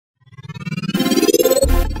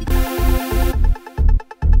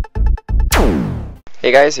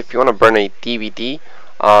Hey guys, if you want to burn a DVD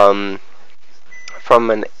um, from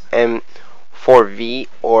an M4V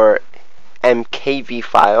or MKV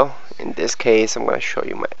file, in this case I'm going to show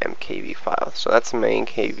you my MKV file. So that's my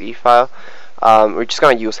MKV file. We're just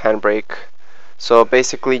going to use handbrake. So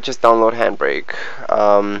basically just download handbrake.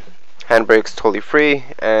 Handbrake's totally free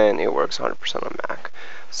and it works 100% on Mac.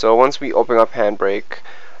 So once we open up handbrake,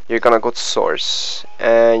 you're going to go to source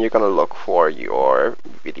and you're going to look for your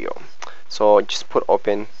video. So just put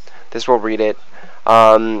open. This will read it.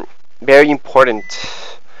 Very important.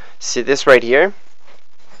 See this right here?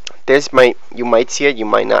 You might see it, you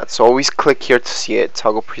might not. So always click here to see it.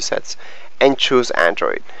 Toggle presets and choose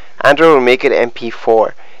Android. Android will make it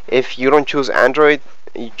mp4. If you don't choose Android,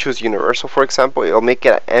 you choose Universal for example, it'll make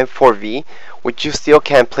it M4V, which you still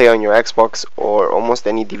can play on your Xbox or almost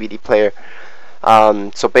any DVD player.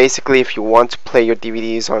 So basically, if you want to play your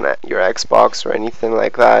DVDs on your Xbox or anything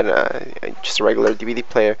like that, just a regular DVD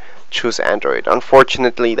player, choose Android.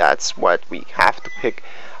 Unfortunately, that's what we have to pick.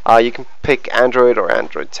 You can pick Android or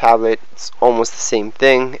Android tablet. It's almost the same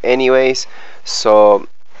thing anyways. So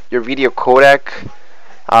your video codec,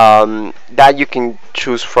 that you can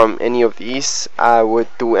choose from any of these. I would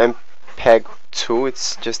do MPEG-2.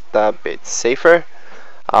 It's just a bit safer.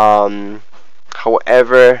 However,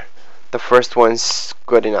 the first one's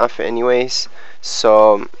good enough anyways,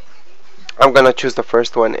 so I'm gonna choose the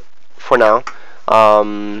first one for now.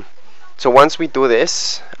 So once we do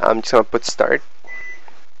this, I'm just gonna put start.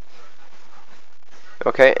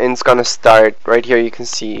 Okay, and it's gonna start right here. You can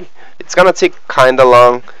see it's gonna take kinda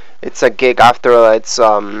long. It's a gig after it's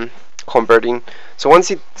converting. So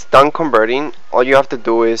once it's done converting, all you have to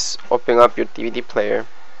do is open up your DVD player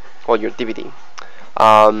or your DVD.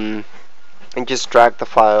 And just drag the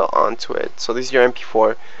file onto it. So this is your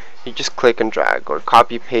mp4. You just click and drag or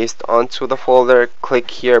copy paste onto the folder,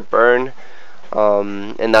 click here, burn,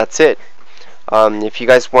 and that's it. If you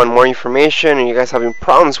guys want more information and you guys having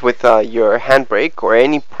problems with your handbrake or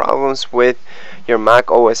any problems with your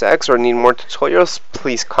Mac OS X or need more tutorials,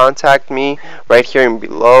 please contact me right here and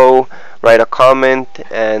below, write a comment,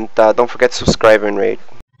 and don't forget to subscribe and rate.